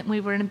point, and we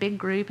were in a big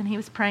group, and he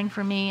was praying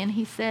for me, and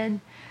he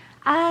said,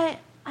 I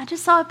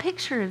just saw a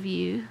picture of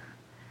you.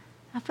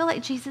 I feel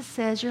like Jesus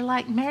says you're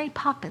like Mary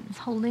Poppins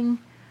holding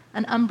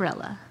an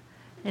umbrella,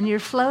 and you're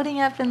floating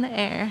up in the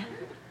air.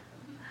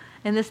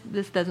 And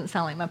this doesn't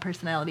sound like my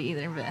personality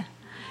either, but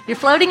you're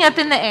floating up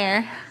in the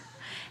air,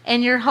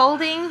 and you're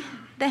holding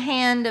the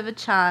hand of a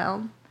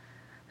child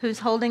who's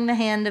holding the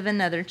hand of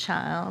another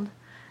child.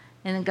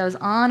 And it goes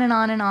on and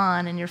on and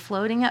on, and you're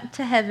floating up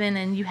to heaven,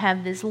 and you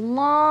have this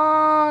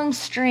long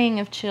string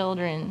of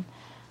children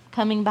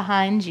coming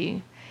behind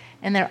you.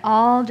 And they're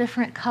all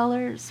different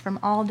colors from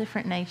all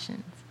different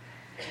nations.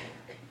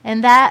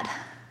 And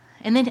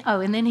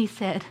then he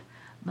said,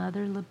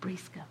 Mother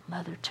Labriska,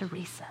 Mother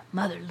Teresa,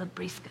 Mother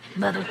Labriska,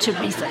 Mother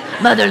Teresa,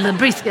 Mother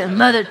Labriska,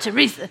 Mother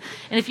Teresa.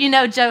 And if you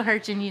know Joe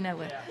Hurchin, you know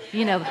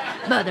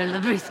Mother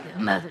Labriska,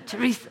 Mother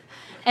Teresa.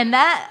 And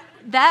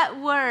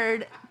that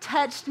word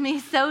touched me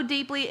so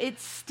deeply, it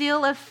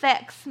still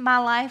affects my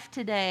life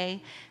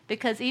today,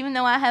 because even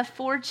though I have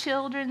 4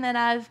 children that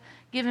I've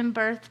given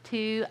birth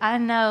to, I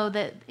know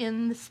that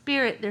in the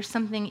spirit there's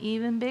something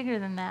even bigger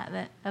than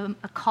that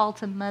a call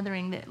to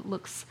mothering that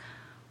looks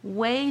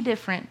way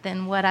different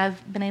than what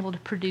I've been able to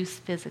produce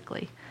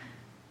physically,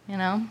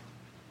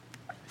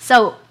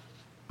 So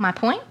my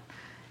point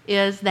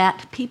is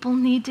that people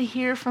need to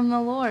hear from the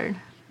Lord.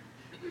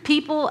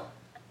 People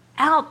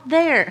out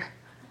there,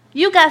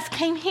 you guys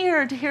came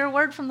here to hear a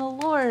word from the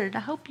Lord. I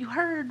hope you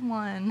heard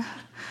one.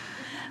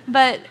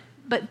 But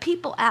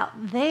people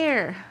out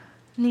there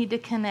need to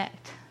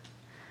connect.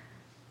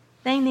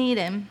 They need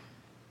Him.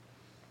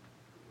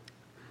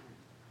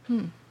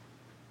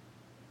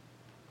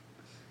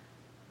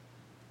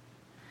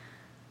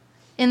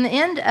 In the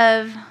end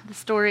of this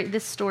story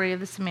of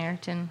the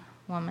Samaritan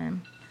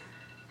woman,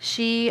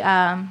 she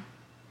was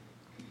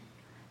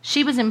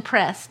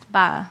impressed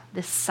by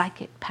this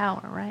psychic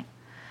power, right?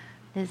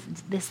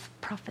 This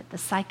prophet, the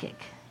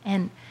psychic,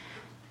 and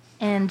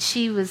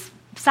she was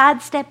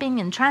sidestepping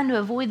and trying to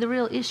avoid the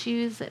real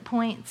issues at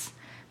points,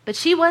 but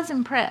she was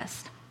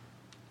impressed.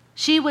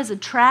 She was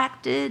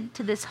attracted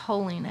to this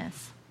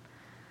holiness.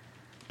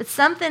 But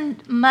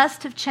something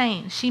must have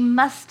changed. She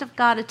must have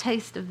got a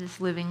taste of this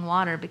living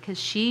water, because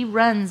she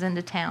runs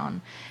into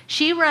town.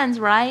 She runs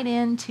right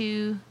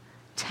into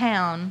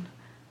town,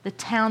 the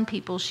town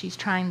people she's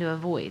trying to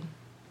avoid.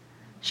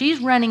 She's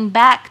running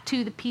back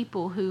to the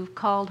people who've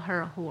called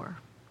her a whore.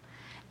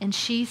 And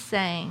she's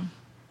saying,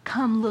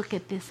 come look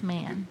at this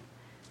man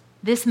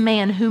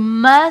who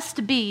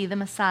must be the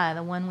Messiah,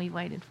 the one we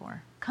waited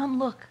for. Come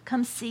look,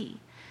 come see.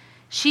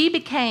 She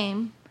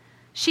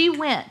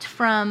went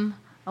from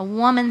a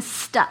woman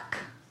stuck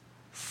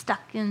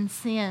in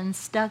sin,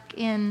 stuck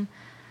in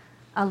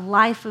a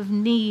life of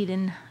need,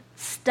 and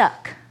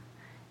stuck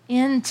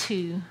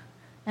into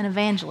an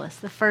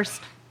evangelist,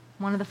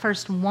 one of the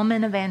first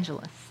woman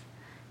evangelists,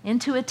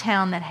 into a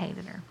town that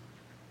hated her.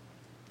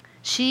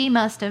 She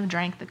must have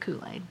drank the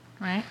Kool-Aid,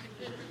 right?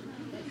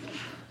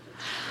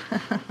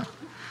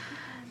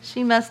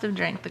 She must have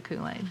drank the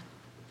Kool-Aid.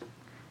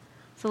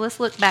 So let's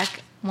look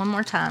back one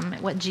more time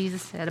at what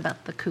Jesus said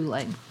about the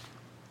Kool-Aid.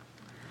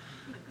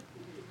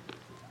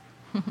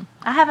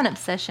 I have an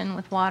obsession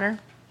with water.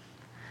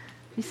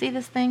 You see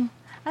this thing?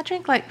 I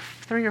drink like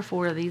 3 or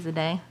 4 of these a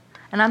day,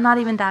 and I'm not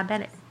even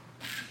diabetic.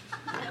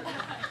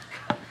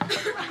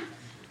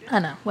 I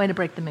know, way to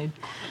break the mood.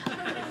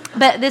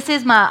 But this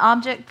is my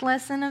object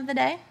lesson of the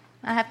day.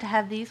 I have to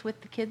have these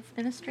with the kids'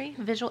 ministry,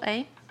 Visual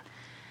A.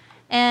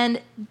 And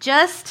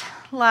just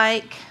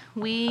like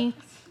we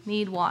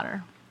need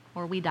water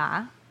or we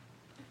die,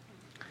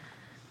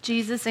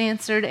 Jesus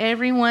answered,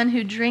 everyone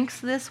who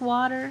drinks this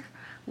water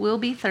will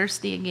be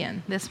thirsty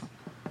again. This one.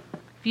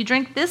 If you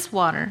drink this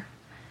water,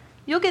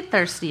 you'll get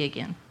thirsty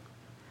again.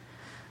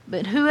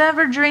 But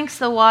whoever drinks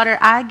the water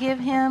I give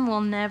him will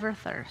never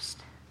thirst.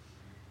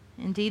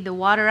 Indeed, the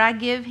water I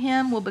give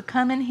him will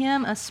become in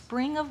him a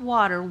spring of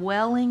water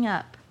welling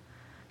up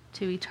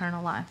to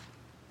eternal life.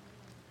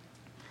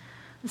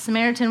 The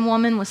Samaritan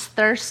woman was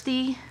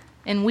thirsty,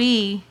 and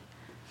we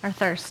are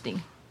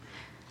thirsty.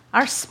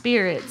 Our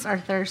spirits are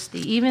thirsty,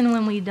 even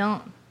when we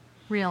don't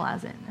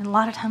realize it. And a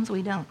lot of times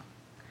we don't.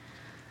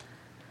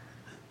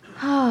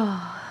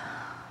 Oh.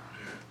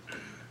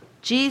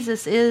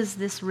 Jesus is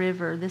this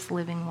river, this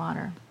living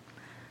water.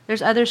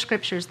 There's other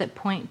scriptures that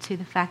point to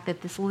the fact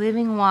that this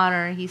living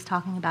water he's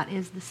talking about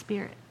is the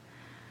Spirit.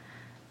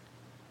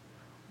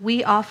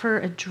 We offer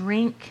a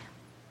drink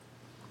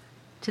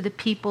to the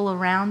people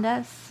around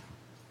us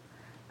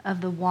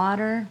of the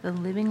water, the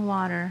living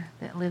water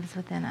that lives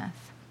within us.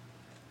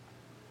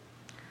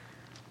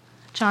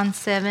 John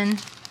 7,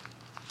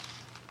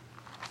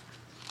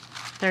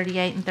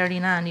 38 and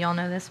 39. Do y'all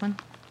know this one?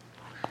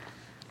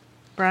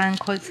 Brian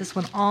quotes this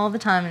one all the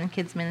time in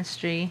kids'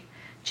 ministry.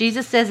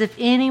 Jesus says, if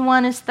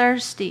anyone is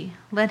thirsty,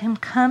 let him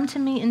come to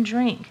me and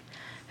drink.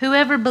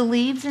 Whoever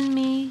believes in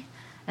me,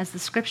 as the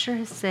scripture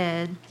has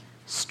said,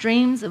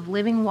 streams of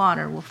living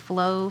water will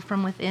flow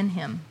from within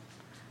him.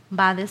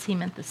 By this he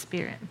meant the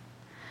Spirit.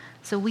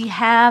 So we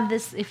have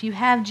this, if you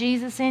have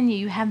Jesus in you,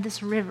 you have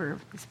this river,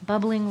 this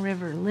bubbling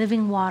river,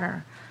 living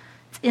water.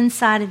 It's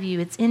inside of you.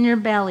 It's in your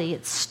belly.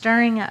 It's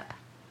stirring up.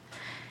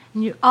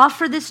 And you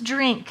offer this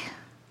drink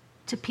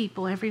to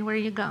people everywhere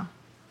you go.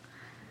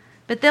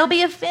 But they'll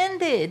be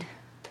offended,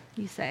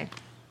 you say.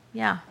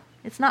 Yeah,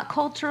 it's not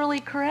culturally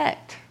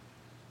correct.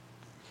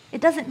 It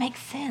doesn't make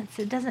sense.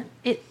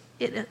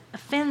 It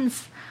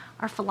offends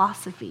our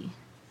philosophy.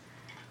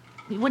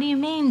 What do you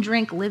mean,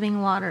 drink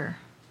living water?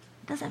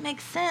 It doesn't make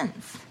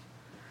sense.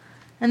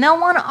 And they'll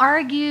want to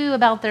argue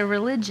about their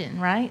religion,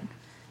 right?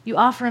 You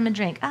offer them a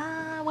drink.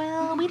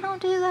 Well, we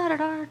don't do that at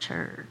our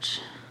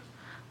church.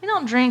 We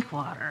don't drink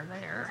water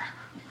there.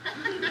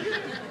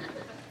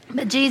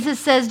 But Jesus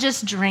says,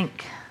 just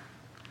drink.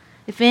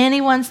 If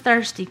anyone's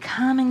thirsty,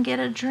 come and get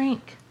a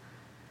drink.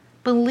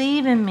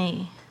 Believe in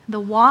me. The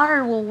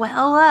water will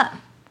well up.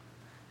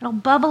 It'll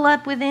bubble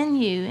up within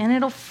you, and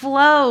it'll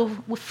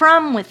flow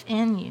from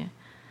within you.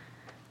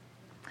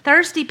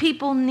 Thirsty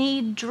people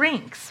need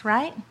drinks,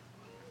 right?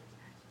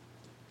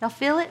 Y'all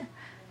feel it?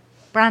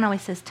 Brian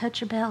always says,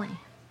 touch your belly.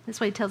 That's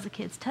what he tells the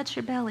kids. Touch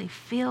your belly.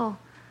 Feel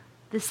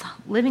this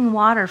living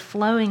water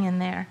flowing in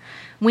there.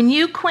 When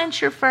you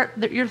quench your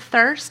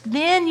thirst,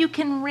 then you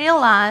can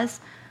realize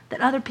that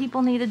other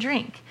people need a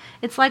drink.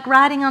 It's like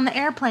riding on the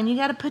airplane. You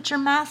got to put your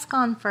mask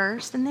on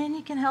first, and then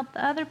you can help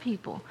the other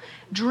people.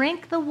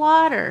 Drink the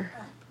water,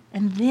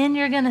 and then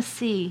you're going to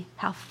see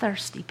how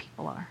thirsty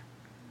people are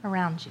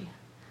around you.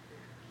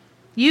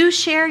 You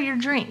share your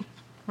drink,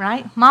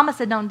 right? Mama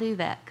said don't do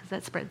that because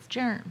that spreads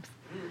germs,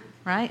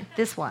 right?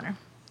 This water.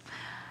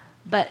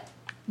 But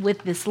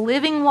with this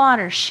living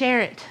water, share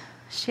it.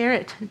 Share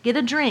it. Get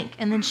a drink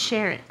and then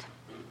share it.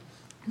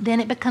 Then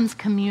it becomes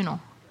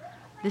communal.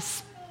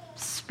 This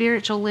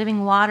spiritual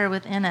living water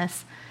within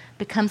us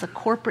becomes a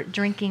corporate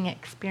drinking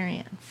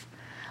experience.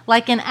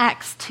 Like in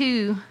Acts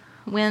 2,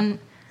 when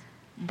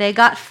they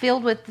got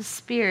filled with the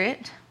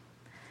Spirit,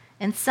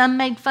 and some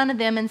made fun of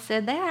them and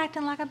said, they're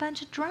acting like a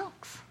bunch of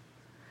drunks.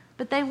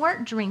 But they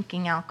weren't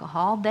drinking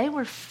alcohol. They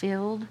were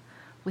filled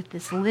with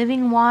this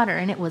living water,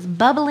 and it was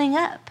bubbling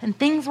up, and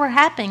things were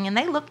happening, and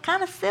they looked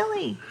kind of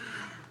silly.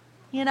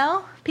 You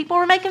know? People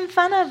were making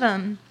fun of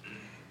them.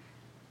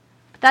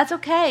 But that's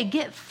okay.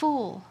 Get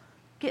full.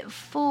 Get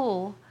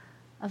full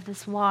of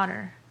this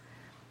water.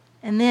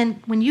 And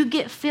then when you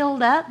get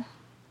filled up,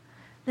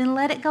 then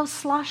let it go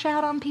slosh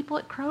out on people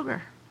at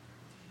Kroger.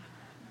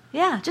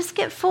 Yeah, just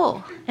get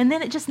full. And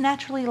then it just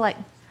naturally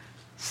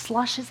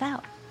sloshes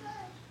out.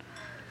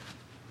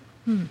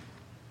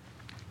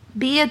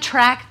 Be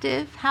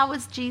attractive. How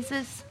was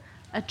Jesus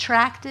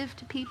attractive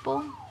to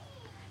people?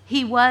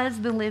 He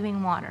was the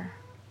living water.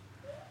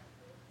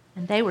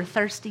 And they were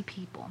thirsty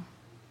people.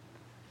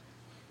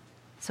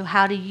 So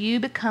how do you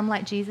become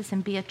like Jesus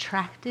and be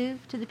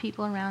attractive to the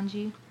people around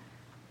you?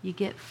 You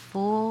get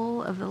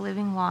full of the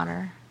living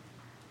water.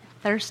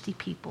 Thirsty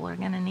people are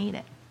going to need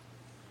it.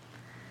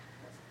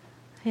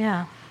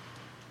 Yeah.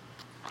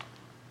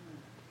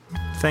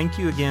 Thank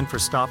you again for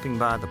stopping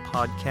by the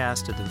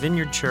podcast of the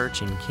Vineyard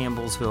Church in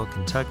Campbellsville,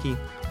 Kentucky.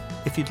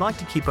 If you'd like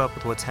to keep up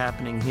with what's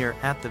happening here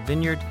at the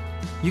Vineyard,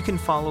 you can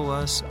follow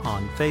us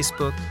on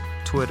Facebook,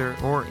 Twitter,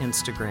 or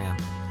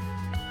Instagram.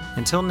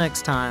 Until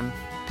next time,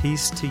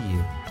 peace to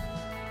you.